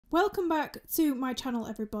Welcome back to my channel,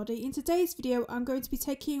 everybody. In today's video I'm going to be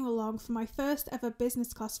taking you along for my first ever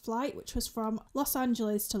business class flight, which was from Los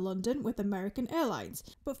Angeles to London with American Airlines.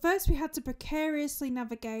 But first we had to precariously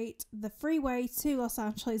navigate the freeway to Los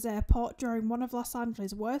Angeles airport during one of Los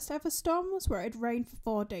Angeles' worst ever storms, where it rained for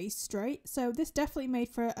 4 days straight, so this definitely made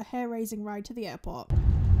for a hair-raising ride to the airport.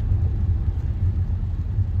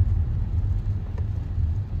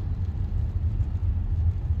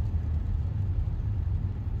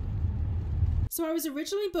 So I was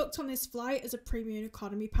originally booked on this flight as a premium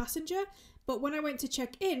economy passenger, but when I went to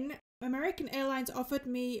check in, American Airlines offered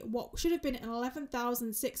me what should have been an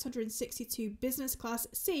 $11,662 business class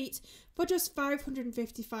seat for just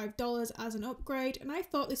 $555 as an upgrade, and I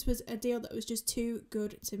thought this was a deal that was just too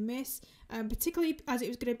good to miss, particularly as it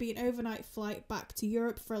was going to be an overnight flight back to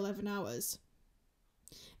Europe for 11 hours.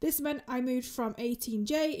 This meant I moved from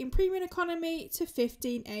 18J in premium economy to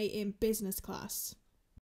 15A in business class.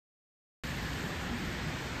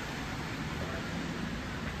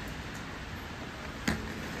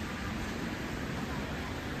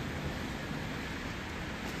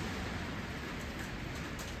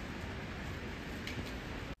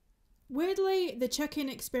 Weirdly, the check-in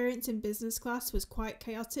experience in business class was quite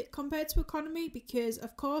chaotic compared to economy because,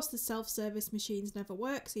 of course, the self-service machines never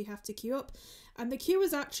work, so you have to queue up. And the queue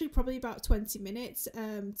was actually probably about 20 minutes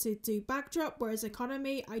to do bag drop, whereas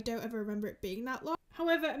economy, I don't ever remember it being that long.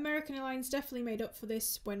 However, American Airlines definitely made up for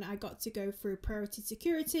this when I got to go through priority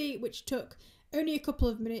security, which took only a couple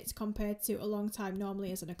of minutes compared to a long time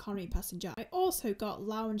normally as an economy passenger. I also got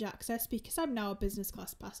lounge access because I'm now a business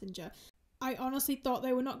class passenger. I honestly thought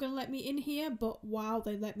they were not going to let me in here, but wow,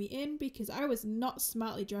 they let me in because I was not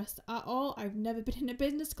smartly dressed at all. I've never been in a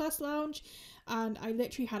business class lounge, and I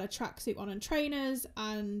literally had a tracksuit on and trainers,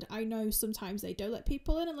 and I know sometimes they don't let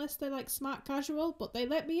people in unless they're like smart casual, but they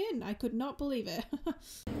let me in. I could not believe it.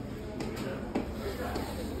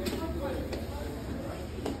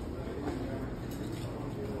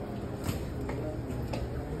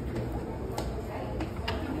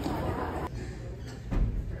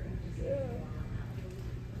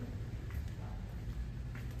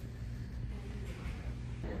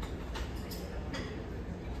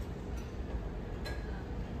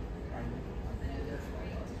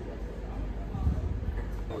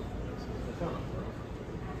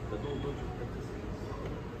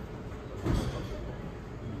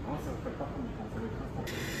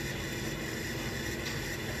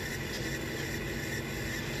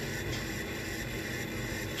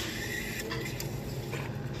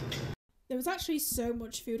 There was actually so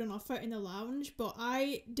much food on offer in the lounge, but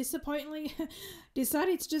I disappointingly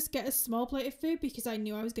decided to just get a small plate of food because I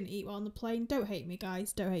knew I was going to eat while on the plane. Don't hate me,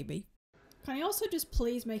 guys. Don't hate me. Can I also just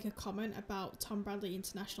please make a comment about Tom Bradley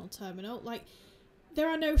International Terminal? Like, there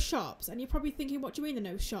are no shops, and you're probably thinking, what do you mean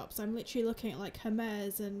there are no shops? I'm literally looking at like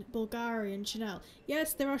Hermes and Bulgari and Chanel.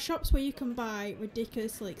 Yes, there are shops where you can buy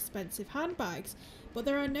ridiculously expensive handbags, but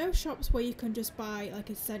there are no shops where you can just buy like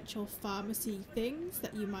essential pharmacy things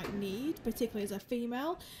that you might need, particularly as a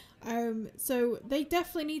female. So they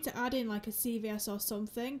definitely need to add in like a CVS or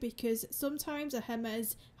something, because sometimes a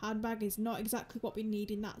Hermes handbag is not exactly what we need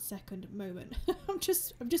in that second moment. I'm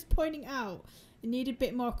just pointing out, it need a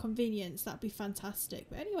bit more convenience. That'd be fantastic.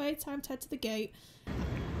 But anyway, time to head to the gate.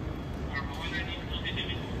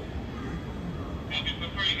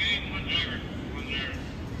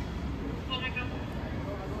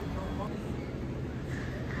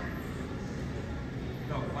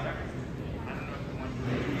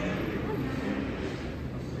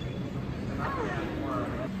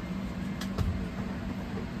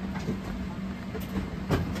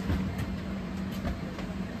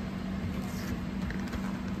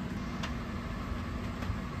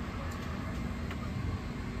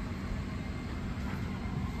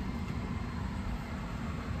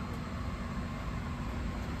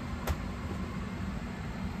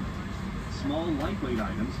 Small, lightweight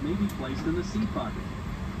items may be placed in the seat pocket.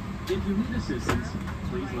 If you need assistance,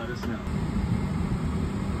 please let us know.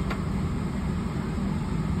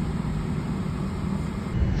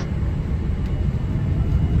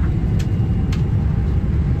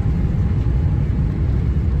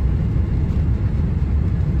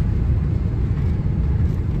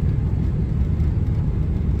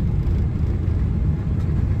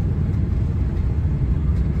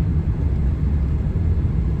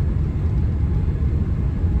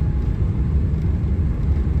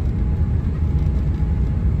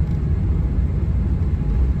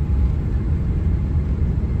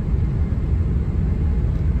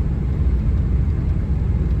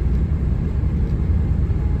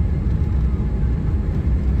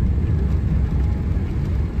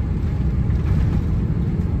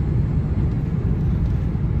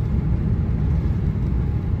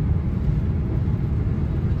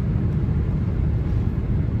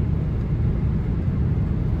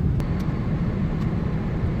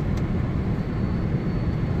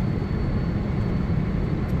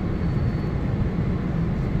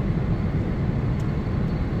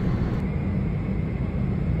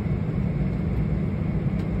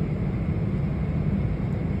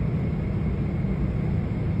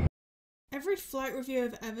 Every flight review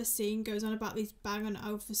I've ever seen goes on about these Bang &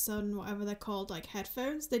 Olufsen, whatever they're called, like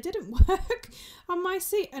headphones. They didn't work on my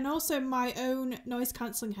seat, and also my own noise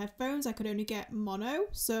cancelling headphones, I could only get mono,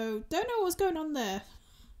 so don't know what's going on there.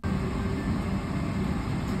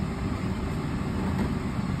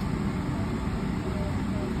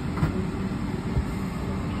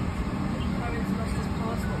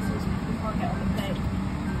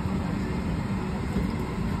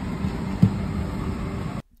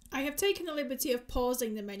 I have taken the liberty of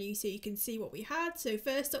pausing the menu so you can see what we had. So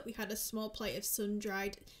first up we had a small plate of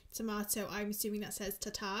sun-dried tomato, I'm assuming that says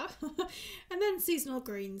tartare, and then seasonal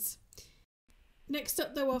greens. Next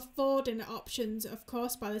up there were 4 dinner options. Of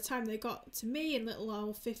course, by the time they got to me in little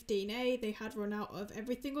old 15A, they had run out of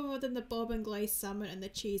everything other than the bourbon glazed salmon and the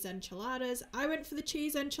cheese enchiladas. I went for the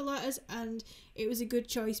cheese enchiladas and it was a good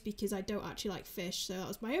choice because I don't actually like fish, so that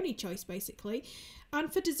was my only choice basically.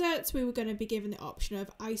 And for desserts, we were going to be given the option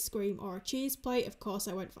of ice cream or a cheese plate. Of course,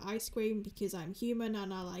 I went for ice cream because I'm human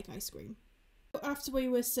and I like ice cream. After we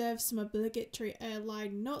were served some obligatory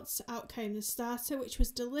airline nuts, out came the starter, which was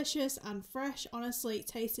delicious and fresh. Honestly, it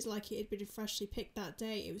tasted like it had been freshly picked that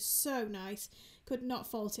day. It was so nice. Could not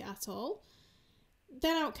fault it at all.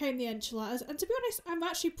 Then out came the enchiladas, and to be honest, I'm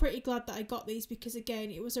actually pretty glad that I got these because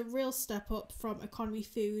again, it was a real step up from economy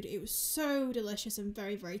food. It was so delicious and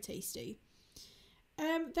very, very tasty.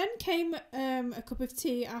 Then came a cup of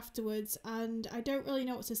tea afterwards, and I don't really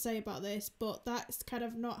know what to say about this, but that's kind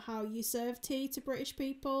of not how you serve tea to British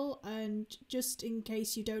people, and just in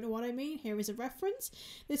case you don't know what I mean, here is a reference.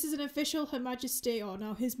 This is an official Her Majesty, or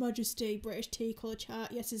now His Majesty, British tea colour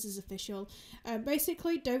chart. Yes, this is official.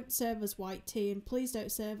 Basically, don't serve us white tea, and please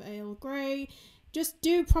don't serve Earl Grey. Just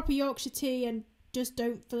do proper Yorkshire tea and just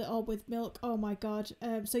don't fill it all with milk. Oh my god.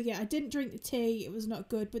 So yeah, I didn't drink the tea, it was not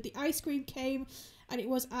good, but the ice cream came and it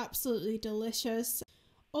was absolutely delicious.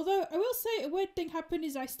 Although I will say a weird thing happened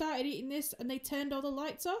is I started eating this and they turned all the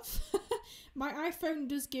lights off. My iPhone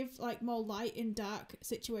does give like more light in dark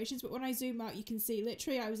situations, but when I zoom out you can see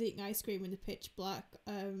literally I was eating ice cream in the pitch black.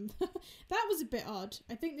 That was a bit odd.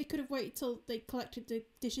 I think they could have waited till they collected the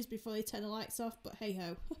dishes before they turned the lights off, but hey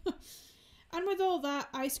ho. And with all that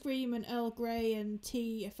ice cream and Earl Grey and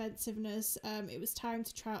tea offensiveness, it was time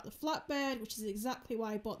to try out the flatbed, which is exactly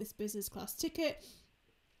why I bought this business class ticket,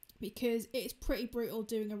 because it's pretty brutal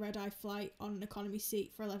doing a red-eye flight on an economy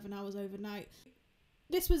seat for 11 hours overnight.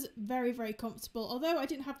 This was very, very comfortable, although I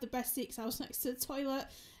didn't have the best seat because I was next to the toilet.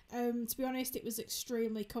 To be honest, it was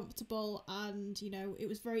extremely comfortable and, you know, it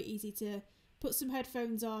was very easy to put some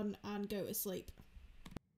headphones on and go to sleep.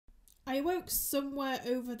 I awoke somewhere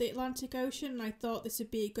over the Atlantic Ocean and I thought this would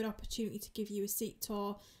be a good opportunity to give you a seat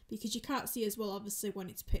tour because you can't see as well obviously when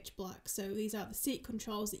it's pitch black. So these are the seat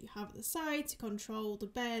controls that you have at the side to control the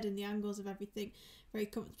bed and the angles of everything. Very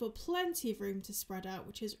comfortable, plenty of room to spread out,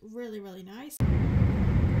 which is really, really nice.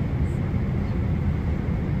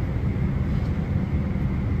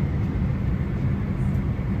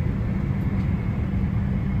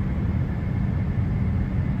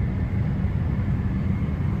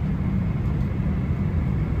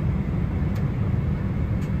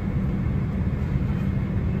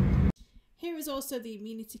 Here is also the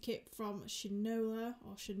amenity kit from Shinoa.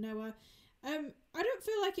 I don't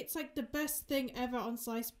feel like it's like the best thing ever on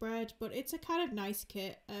sliced bread, but it's a kind of nice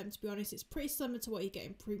kit. To be honest, it's pretty similar to what you get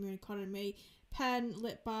in premium economy. Pen,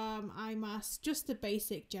 lip balm, eye mask, just the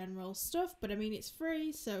basic general stuff. But I mean, it's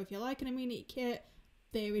free, so if you like an amenity kit,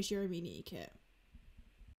 there is your amenity kit.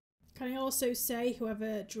 Can I also say,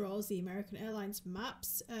 whoever draws the American Airlines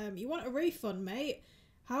maps, you want a refund, mate?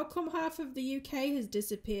 How come half of the UK has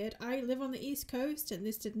disappeared? I live on the East Coast and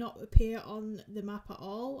this did not appear on the map at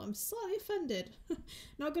all. I'm slightly offended.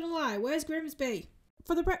 Not gonna lie, where's Grimsby?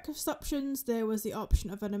 For the breakfast options, there was the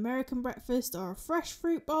option of an American breakfast or a fresh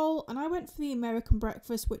fruit bowl, and I went for the American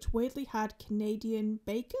breakfast, which weirdly had Canadian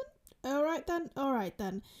bacon. Alright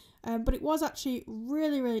then. But it was actually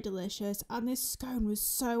really, really delicious, and this scone was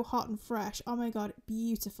so hot and fresh. Oh my god,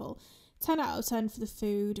 beautiful. 10 out of 10 for the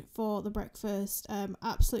food, for the breakfast,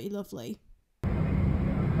 absolutely lovely.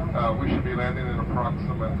 We should be landing in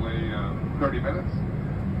approximately 30 minutes.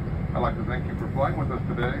 I'd like to thank you for flying with us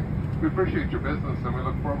today. We appreciate your business and we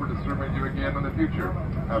look forward to serving you again in the future.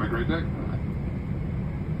 Have a great day.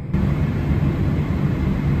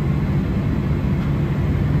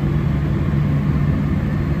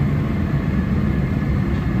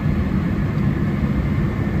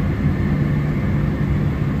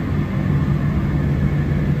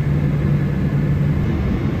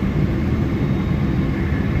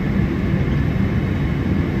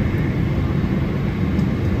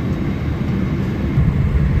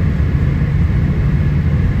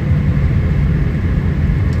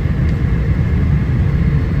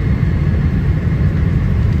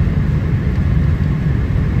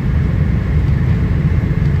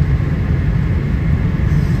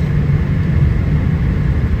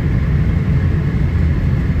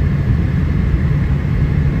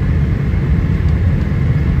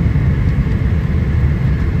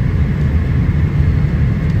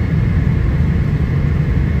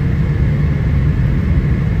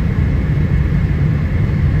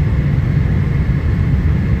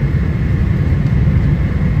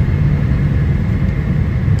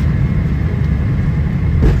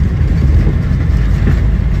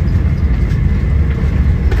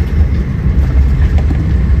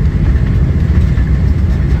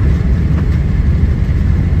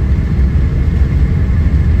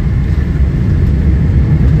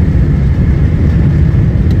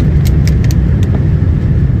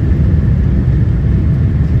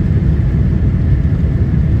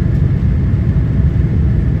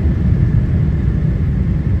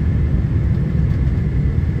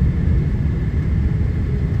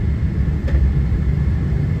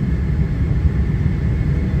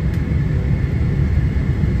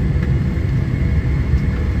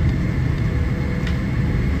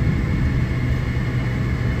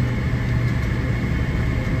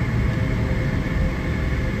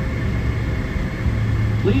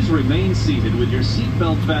 remain seated with your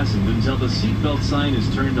seatbelt fastened until the seatbelt sign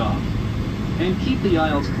is turned off. And keep the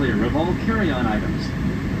aisles clear of all carry-on items.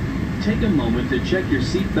 Take a moment to check your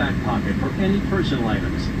seat back pocket for any personal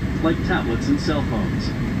items, like tablets and cell phones.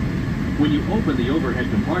 When you open the overhead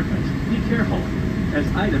compartment, be careful, as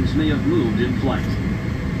items may have moved in flight.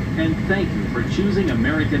 And thank you for choosing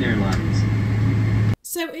American Airlines.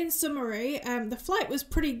 So in summary, the flight was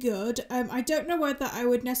pretty good. I don't know whether I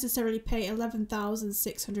would necessarily pay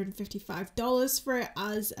 $11,655 for it,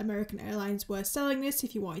 as American Airlines were selling this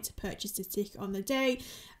if you wanted to purchase the ticket on the day.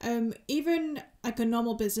 Even like a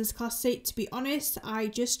normal business class seat, to be honest, I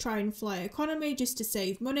just try and fly economy just to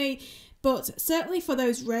save money. But certainly for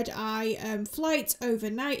those red-eye flights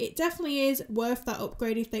overnight, it definitely is worth that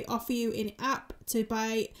upgrade if they offer you in-app to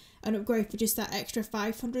buy an upgrade for just that extra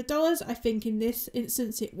 $500. I think in this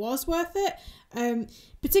instance it was worth it,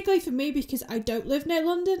 particularly for me because I don't live near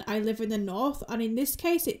London, I live in the north, and in this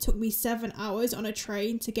case it took me 7 hours on a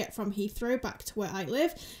train to get from Heathrow back to where I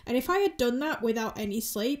live, and if I had done that without any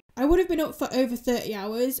sleep, I would have been up for over 30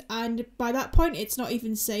 hours, and by that point it's not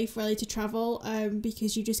even safe really to travel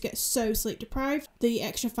because you just get so sleep deprived. The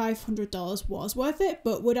extra $500 was worth it,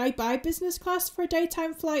 but would I buy business class for a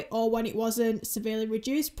daytime flight or when it wasn't severely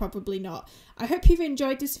reduced? Probably not. I hope you've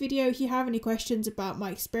enjoyed this video. If you have any questions about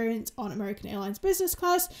my experience on American Airlines business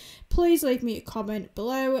class, please leave me a comment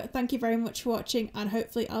below. Thank you very much for watching, and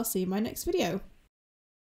hopefully I'll see you in my next video.